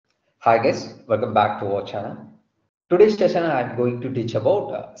Hi guys, welcome back to our channel. Today's session I am going to teach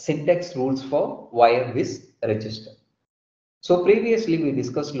about syntax rules for wire with register. So previously we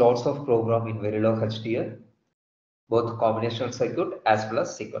discussed lots of program in Verilog HDL, both combinational circuit as well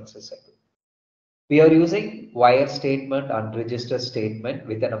as sequential circuit. We are using wire statement and register statement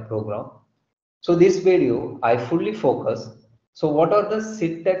within a program. So this video I fully focus. So what are the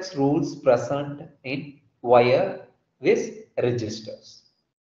syntax rules present in wire with registers?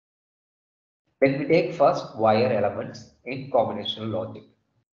 When we take first wire elements in combinational logic.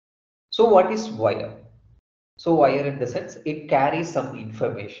 So what is wire? So wire in the sense it carries some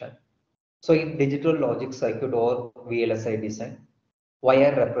information. So in digital logic circuit or VLSI design,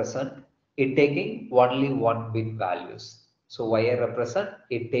 wire represent it taking only one bit values. So wire represent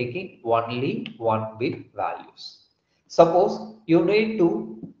it taking only one bit values. Suppose you need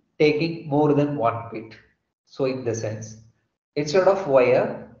to taking more than one bit. So in the sense, instead of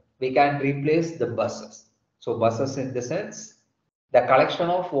wire, we can replace the buses. So buses in the sense, the collection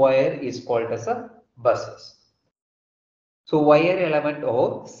of wire is called as a buses. So wire element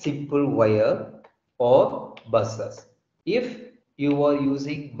or simple wire or buses. If you are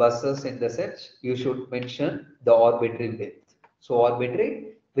using buses in the sense, you should mention the arbitrary width. So arbitrary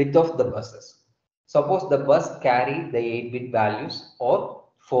width of the buses. Suppose the bus carry the 8-bit values or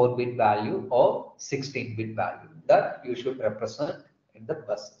 4-bit value or 16-bit value that you should represent in the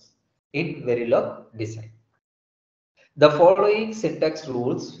buses in Verilog design. The following syntax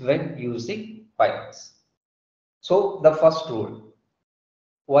rules when using wires. So the first rule,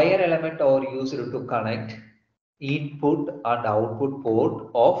 wire element are used to connect input and output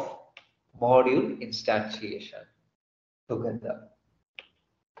port of module instantiation together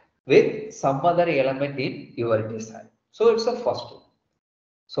with some other element in your design. So it's the first one.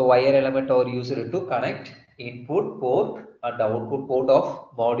 So wire element are used to connect input port and output port of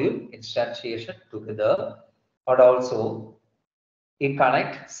module instantiation together, and also it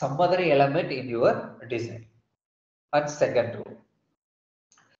connect some other element in your design. And second rule.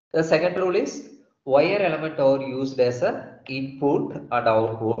 The second rule is wire element are used as a input and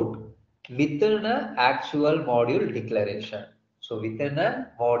output within an actual module declaration. So within a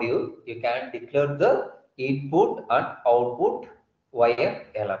module, you can declare the input and output wire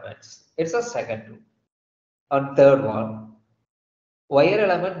elements. It's a second rule. And third one, wire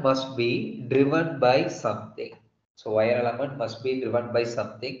element must be driven by something. So wire element must be driven by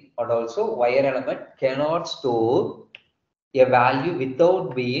something, and also wire element cannot store a value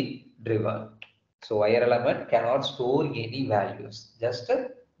without being driven. So wire element cannot store any values, just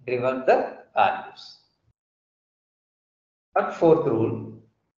driven the values. And fourth rule,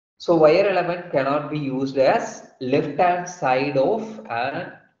 so wire element cannot be used as left hand side of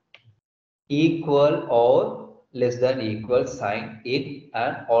an equal or less than equal sign in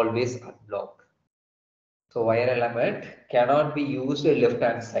an always unblock. So wire element cannot be used left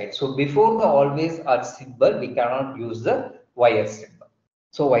hand side. So before the always add symbol, we cannot use the wire symbol.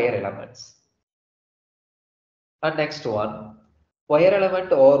 So wire elements. And next one, wire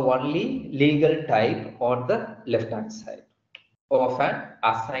element or only legal type on the left hand side of an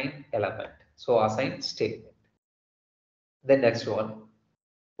assigned element. So assigned statement. The next one,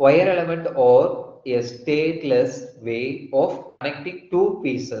 wire element or a stateless way of connecting two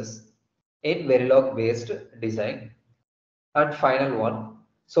pieces in Verilog based design. And final one,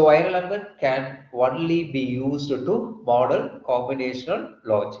 so wire element can only be used to model combinational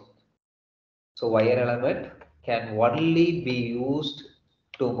logic. So wire element can only be used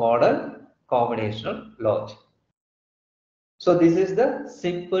to model combinational logic. So this is the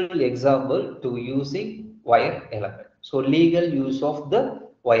simple example to using wire element. So legal use of the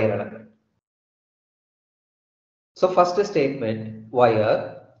wire element. So first statement,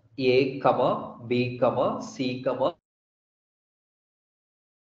 wire A, comma, B, comma, C, comma,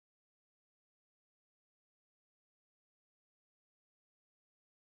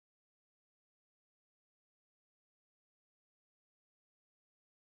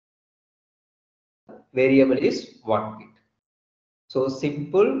 variable is 1 bit. So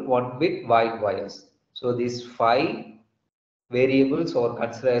simple 1 bit wide wires. So these 5 variables are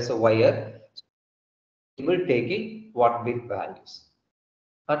considered as a wire, variable taking 1 bit values.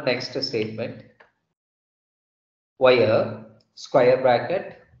 And next statement, wire square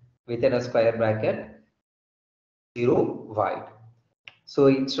bracket within a square bracket 0 wide. So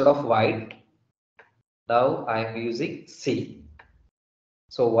instead of wide, now I am using C.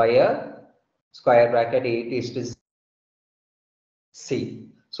 So wire square bracket 8 is to C.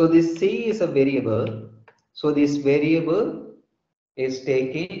 So this C is a variable. So this variable is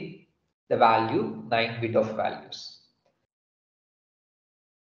taking the value 9 bit of values.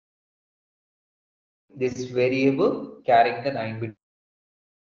 this variable carrying the 9-bit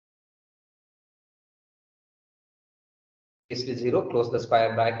is to 0, close the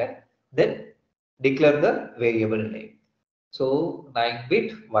square bracket, then declare the variable name. So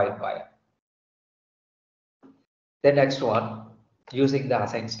 9-bit white wire. The next one, using the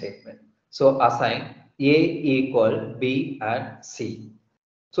assign statement. So assign A equal B and C.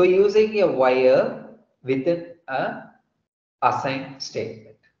 So using a wire within a assign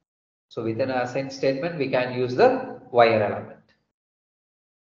statement. So within an assign statement, we can use the wire element.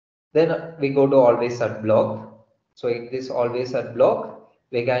 Then we go to always at block. So in this always at block,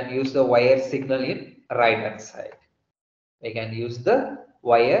 we can use the wire signal in right hand side. We can use the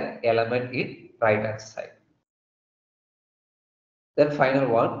wire element in right hand side. Then final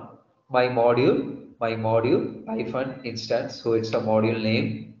one, my module hyphen instance. So it's a module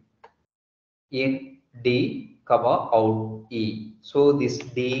name in D comma out E. So this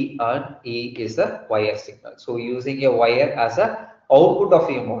D and E is a wire signal. So using a wire as a output of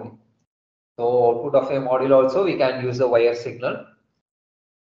a module. So output of a module also we can use the wire signal.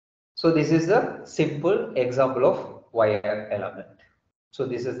 So this is the simple example of wire element. So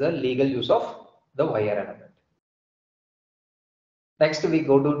this is the legal use of the wire element. Next we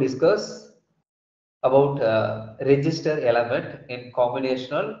go to discuss about register element in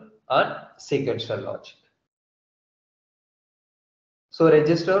combinational and sequential logic. So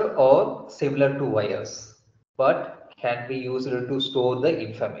register are similar to wires but can be used to store the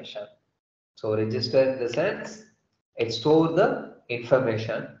information. So register in the sense it stores the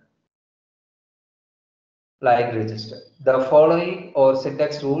information like register. The following are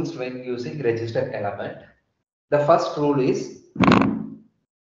syntax rules when using register element. The first rule is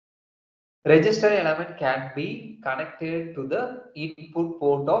register element can be connected to the input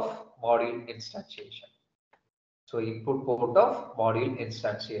port of module instantiation. So input port of module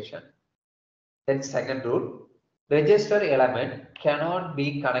instantiation. Then second rule, register element cannot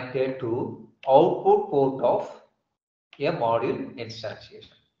be connected to output port of a module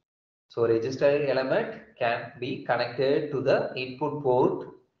instantiation. So register element can be connected to the input port,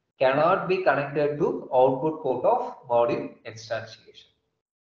 cannot be connected to output port of module instantiation.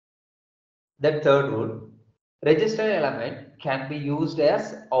 The third rule, register element can be used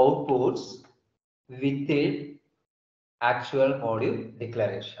as outputs within actual module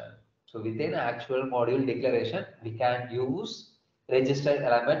declaration. So within actual module declaration, we can use register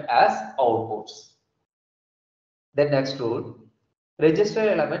element as outputs. The next rule, register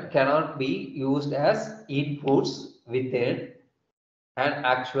element cannot be used as inputs within an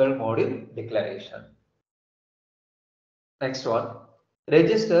actual module declaration. Next one,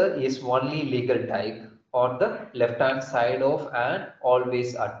 register is only legal type on the left hand side of an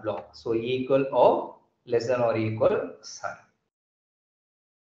always at block. So equal or less than or equal sign.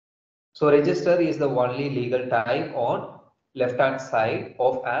 So register is the only legal type on left hand side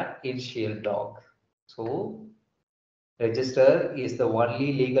of an initial block. So register is the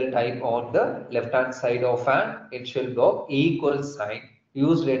only legal type on the left hand side of an initial block equal sign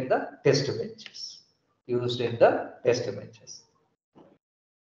used in the test benches.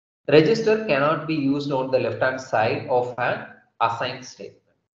 Register cannot be used on the left hand side of an assign statement.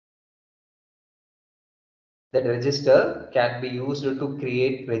 That register can be used to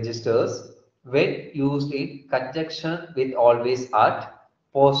create registers when used in conjunction with always at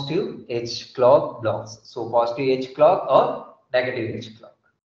positive edge clock blocks. So positive edge clock or negative edge clock.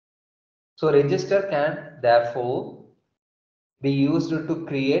 So register can therefore be used to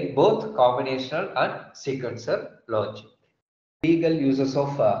create both combinational and sequential logic. Legal uses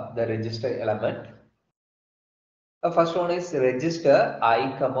of the register element. The first one is register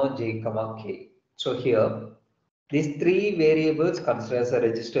I, j, k. So here these three variables consider as a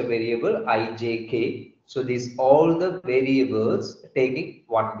register variable I, j, k. So these all the variables taking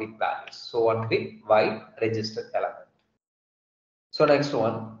 1-bit values. So 1-bit wide register element. So next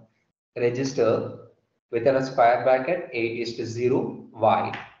one, register within a square bracket 8 is to 0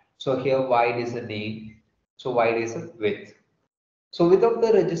 wide. So here wide is a name. So wide is a width. So without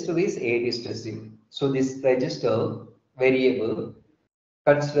the register is 8 is to 0. So this register variable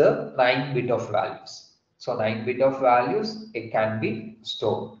consider 9-bit of values. So 9-bit of values it can be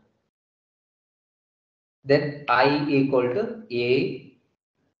stored. Then I equal to A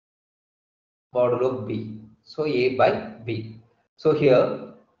modulo B. So A by B. So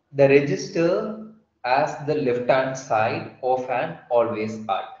here the register as the left hand side of an always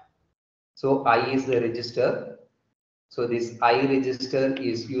at. So I is the register. So this I register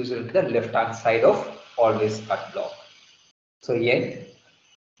is used in the left hand side of always at block. So N.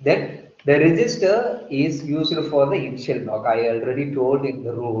 Then the register is used for the initial block. I already told in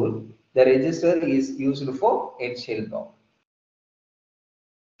the rule The register is used for end shell block.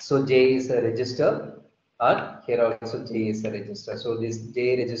 So J is a register, and here also J is a register. So this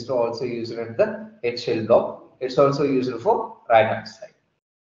J register also used at the end shell block. It's also used for right hand side.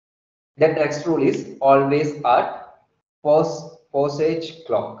 The next rule is always at posage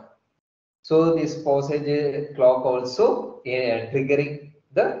clock. So this posage clock also triggering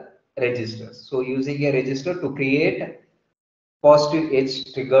the registers. So using a register to create positive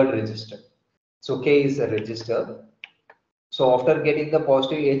edge triggered register. So K is a register. So after getting the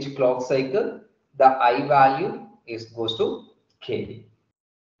positive edge clock cycle, the I value is goes to K.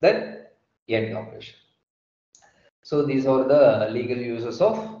 Then end operation. So these are the legal uses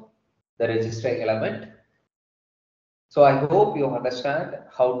of the register element. So I hope you understand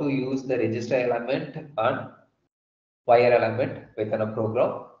how to use the register element and wire element within a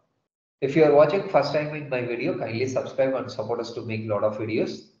program. If you are watching first time in my video, kindly subscribe and support us to make a lot of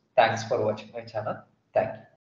videos. Thanks for watching my channel. Thank you.